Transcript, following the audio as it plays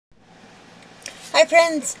Hi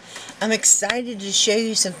friends, I'm excited to show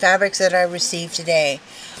you some fabrics that I received today.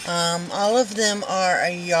 All of them are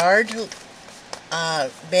a yard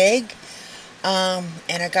big, and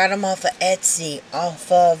I got them off of Etsy,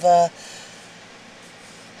 off of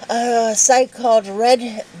a site called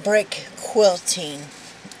Red Brick Quilting.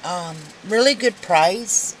 Really good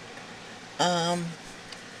price.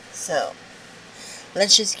 So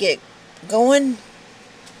let's just get going.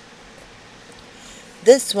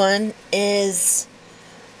 This one is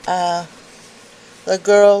the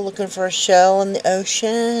girl looking for a shell in the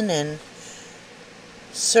ocean and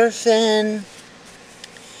surfing.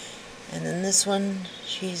 And then this one,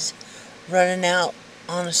 she's running out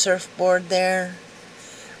on a surfboard there.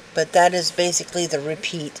 But that is basically the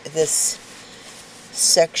repeat, this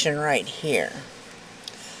section right here.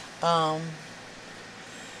 Let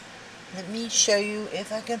me show you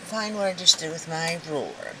if I can find what I just did with my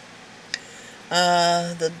ruler.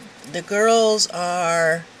 The girls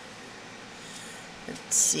are,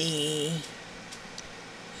 let's see,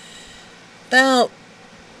 about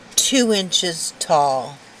 2 inches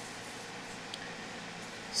tall.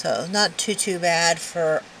 So not too bad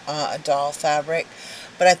for a doll fabric.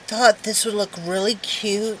 But I thought this would look really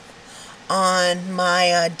cute on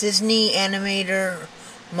my Disney animator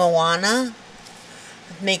Moana.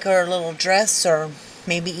 Make her a little dress, or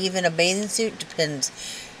maybe even a bathing suit, depends.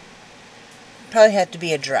 Probably have to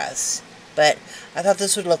be a dress, but I thought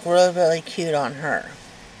this would look really cute on her.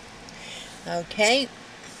 Okay,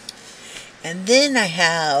 and then I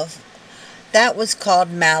have, that was called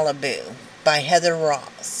Malibu by Heather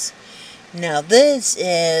Ross. Now this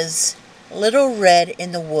is Little Red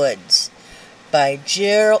in the Woods by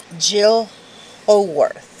Jill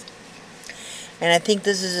Howarth. And I think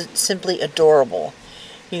this is simply adorable.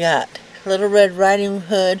 You got Little Red Riding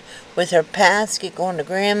Hood with her basket going to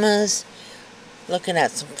Grandma's, looking at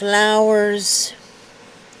some flowers.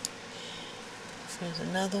 There's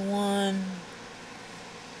another one.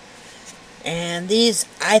 And these,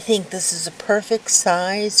 I think this is a perfect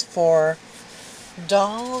size for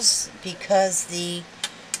dolls, because the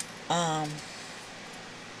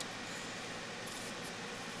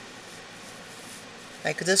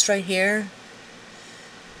like this right here,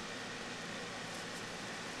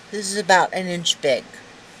 this is about 1 inch big.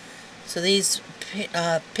 So these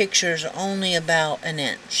pictures are only about 1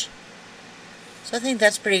 inch. So I think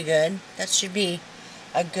that's pretty good. That should be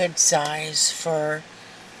a good size for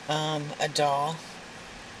a doll.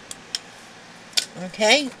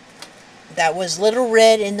 Okay, that was Little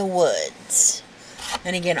Red in the Woods.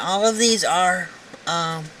 And again, all of these are,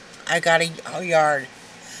 I got a yard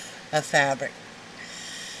of fabric.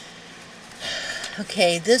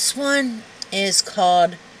 Okay, this one is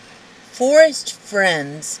called Forest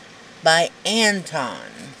Friends by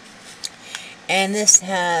Anton. And this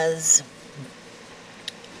has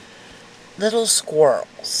little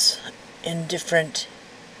squirrels in different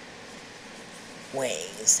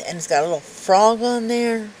ways. And it's got a little frog on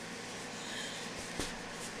there.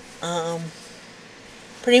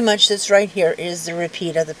 Pretty much this right here is the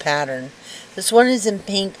repeat of the pattern. This one is in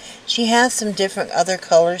pink. She has some different other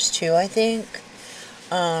colors too, I think.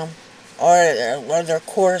 Or they're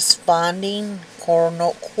corresponding,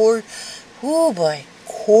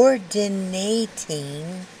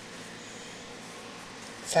 coordinating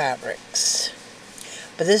fabrics.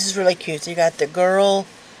 But this is really cute. So you got the girl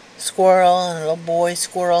squirrel and a little boy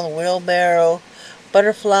squirrel, the wheelbarrow,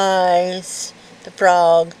 butterflies, the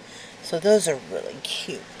frog. So those are really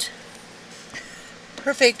cute.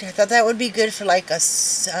 Perfect. I thought that would be good for like a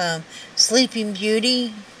Sleeping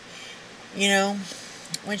Beauty, you know,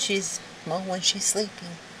 when she's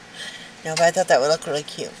sleeping. No, but I thought that would look really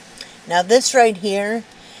cute. Now this right here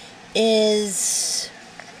is,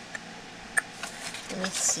 let me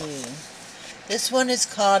see. This one is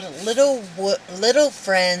called Little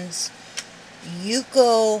Friends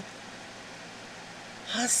Yuko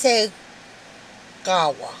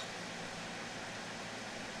Hasegawa.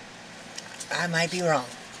 I might be wrong.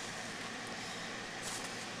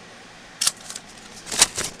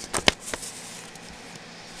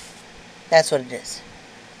 That's what it is.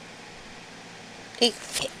 Okay.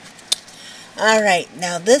 Alright,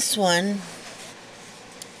 now this one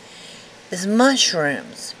is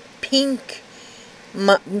mushrooms. Pink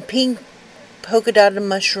polka dotted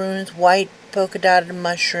mushrooms, white polka dotted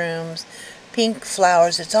mushrooms, pink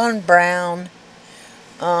flowers. It's on brown.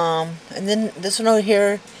 And then this one over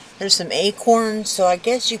here, there's some acorns, so I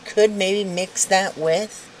guess you could maybe mix that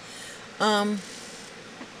with.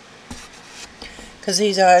 Because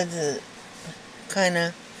these are the kind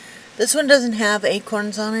of, this one doesn't have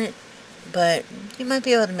acorns on it, but you might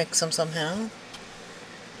be able to mix them somehow.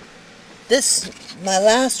 my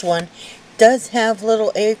last one, does have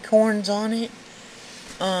little acorns on it.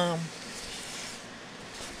 Let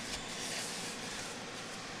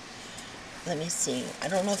me see. I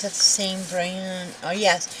don't know if that's the same brand. Oh,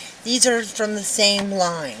 yes. These are from the same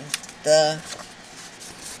line. The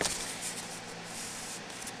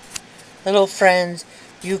Little Friends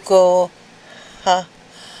Yuko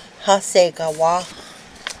Hasegawa.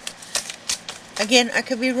 Again, I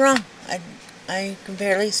could be wrong. I can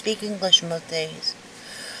barely speak English most days.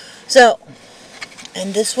 So,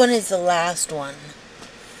 and this one is the last one.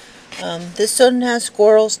 This one has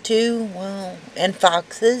squirrels too. Well, and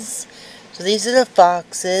foxes. So these are the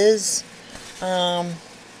foxes. Go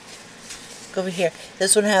over here.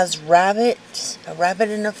 This one has a rabbit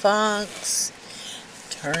and a fox.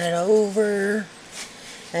 Turn it over.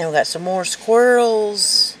 And we got some more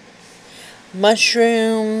squirrels.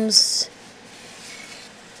 Mushrooms.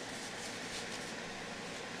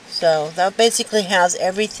 So that basically has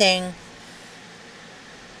everything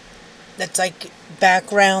that's like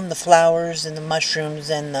background, the flowers and the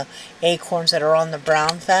mushrooms and the acorns that are on the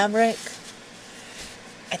brown fabric.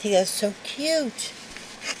 I think that's so cute.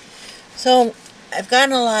 So I've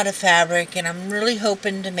gotten a lot of fabric and I'm really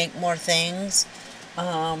hoping to make more things.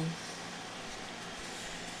 I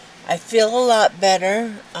feel a lot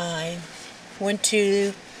better. I went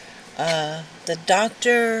to the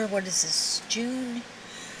doctor, what is this, June?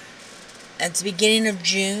 At the beginning of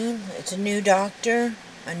June. It's a new doctor,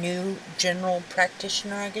 a new general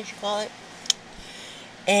practitioner, I guess you call it.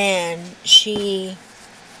 And she,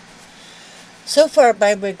 so far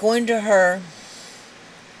by going to her,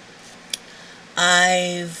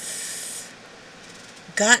 I've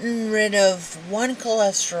gotten rid of one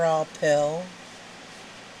cholesterol pill.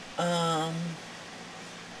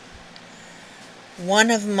 One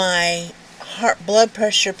of my blood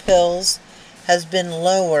pressure pills has been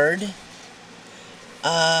lowered.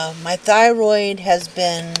 My thyroid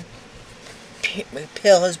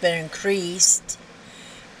pill has been increased.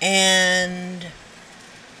 And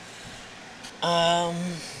I'm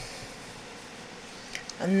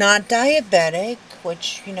not diabetic,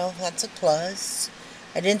 which, you know, that's a plus.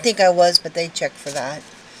 I didn't think I was, but they checked for that.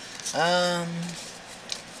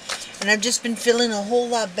 And I've just been feeling a whole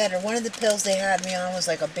lot better. One of the pills they had me on was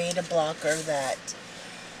like a beta blocker that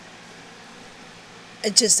I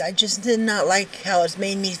just did not like how it's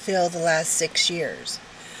made me feel the last 6 years.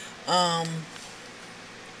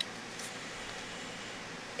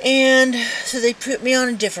 And so they put me on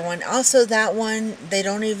a different one. Also, that one, they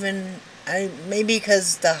don't even, maybe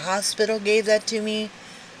because the hospital gave that to me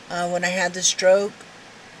when I had the stroke.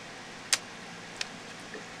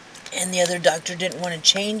 And the other doctor didn't want to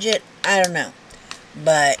change it. I don't know.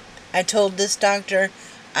 But I told this doctor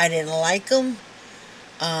I didn't like them.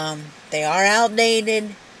 They are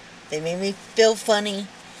outdated. They made me feel funny.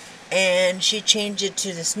 And she changed it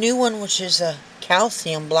to this new one, which is a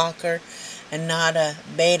calcium blocker and not a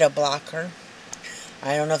beta blocker.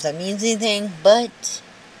 I don't know if that means anything, but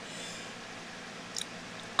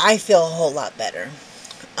I feel a whole lot better.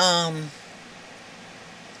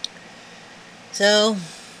 So,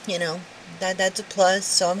 you know, that's a plus.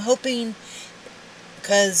 So I'm hoping,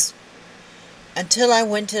 because until I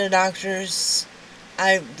went to the doctors,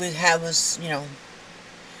 I was, you know,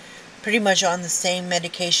 pretty much on the same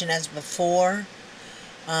medication as before.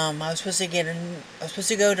 I was supposed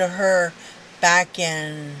to go to her back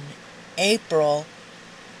in April.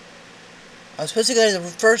 I was supposed to go to the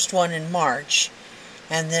first one in March,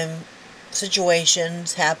 and then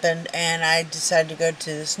situations happened, and I decided to go to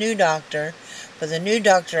this new doctor. But the new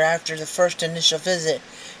doctor, after the first initial visit,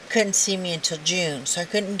 couldn't see me until June, so I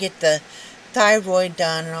couldn't get the thyroid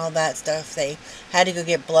done and all that stuff. They had to go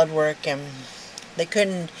get blood work, and they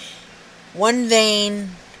couldn't. One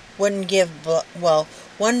vein wouldn't give blood. Well,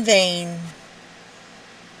 one vein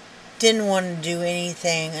didn't want to do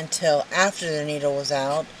anything until after the needle was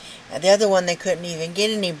out. And the other one, they couldn't even get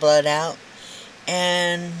any blood out.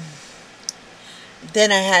 And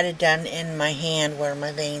then I had it done in my hand, where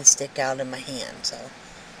my veins stick out in my hand. So,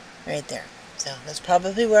 right there. So, that's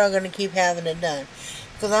probably where I'm going to keep having it done.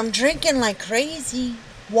 Because I'm drinking like crazy.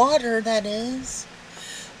 Water, that is.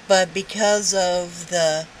 But because of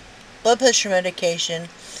the blood pressure medication,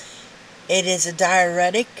 it is a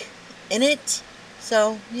diuretic in it.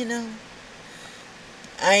 So, you know,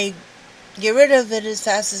 I get rid of it as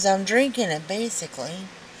fast as I'm drinking it, basically.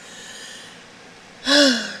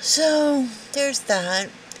 So, there's that.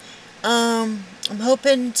 I'm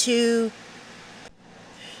hoping to...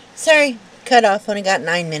 Sorry, cut off. Only got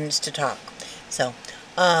 9 minutes to talk. So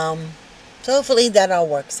hopefully that all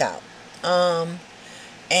works out. And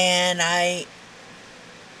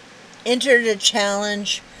entered a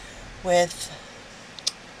challenge with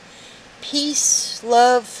Peace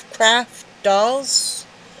Love Craft Dolls.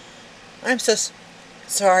 I'm so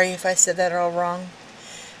sorry if I said that all wrong.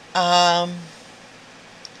 Well,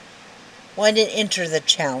 I didn't enter the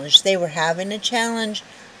challenge. They were having a challenge.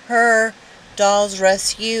 Her Dolls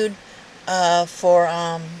Rescued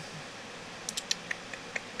for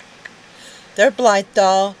their Blythe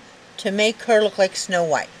doll to make her look like Snow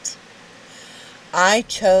White. I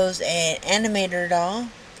chose an animator doll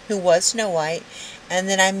who was Snow White, and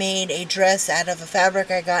then I made a dress out of a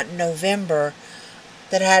fabric I got in November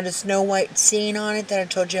that had a Snow White scene on it that I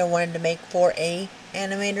told you I wanted to make for a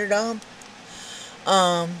animator doll.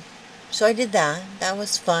 So I did that. That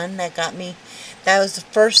was fun. That was the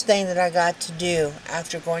first thing that I got to do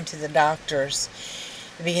after going to the doctors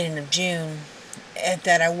at the beginning of June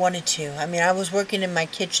that I wanted to. I mean, I was working in my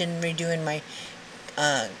kitchen redoing my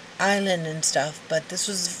island and stuff, but this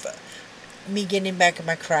was me getting back in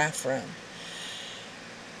my craft room.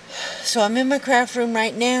 So I'm in my craft room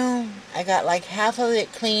right now. I got like half of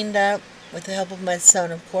it cleaned up with the help of my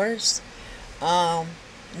son, of course. Now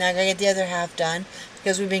I gotta get the other half done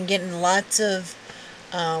because we've been getting lots of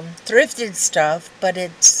thrifted stuff, but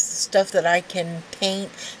it's stuff that I can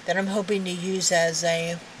paint that I'm hoping to use as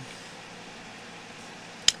a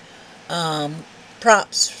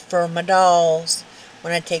props for my dolls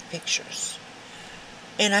when I take pictures.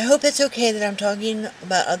 And I hope it's okay that I'm talking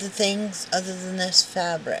about other things other than this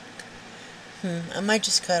fabric. I might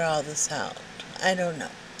just cut all this out. I don't know.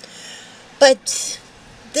 But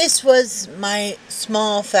this was my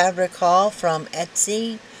small fabric haul from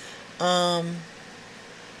Etsy. I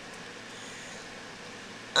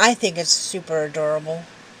think it's super adorable.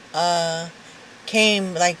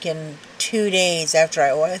 Came like in 2 days after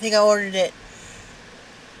I think I ordered it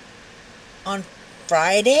on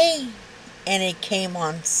Friday, and it came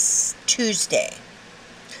on Tuesday.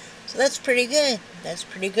 So that's pretty good. That's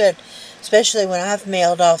pretty good. Especially when I've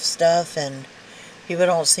mailed off stuff and people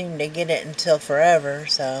don't seem to get it until forever.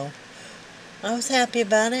 So I was happy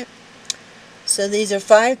about it. So these are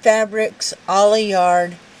 5 fabrics, all a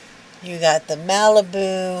yard. You got the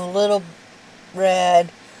Malibu, Little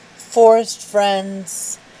Red, Forest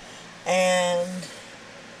Friends, and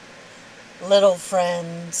Little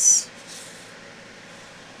Friends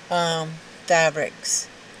fabrics.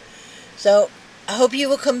 So I hope you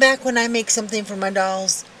will come back when I make something for my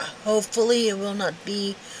dolls. Hopefully it will not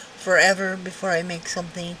be forever before I make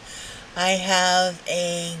something. I have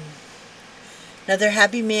another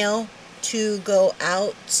Happy Mail to go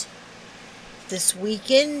out this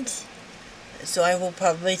weekend. So I will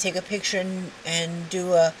probably take a picture and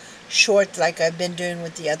do a short like I've been doing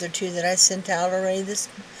with the other 2 that I sent out already this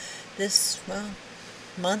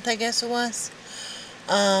month, I guess it was.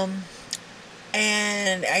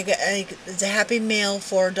 And it's a Happy Mail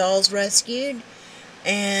for Dolls Rescued,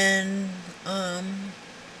 and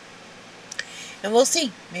we'll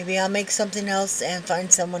see. Maybe I'll make something else and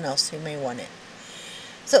find someone else who may want it.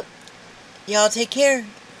 So, y'all take care.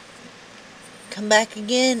 Come back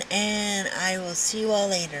again, and I will see you all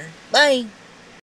later. Bye.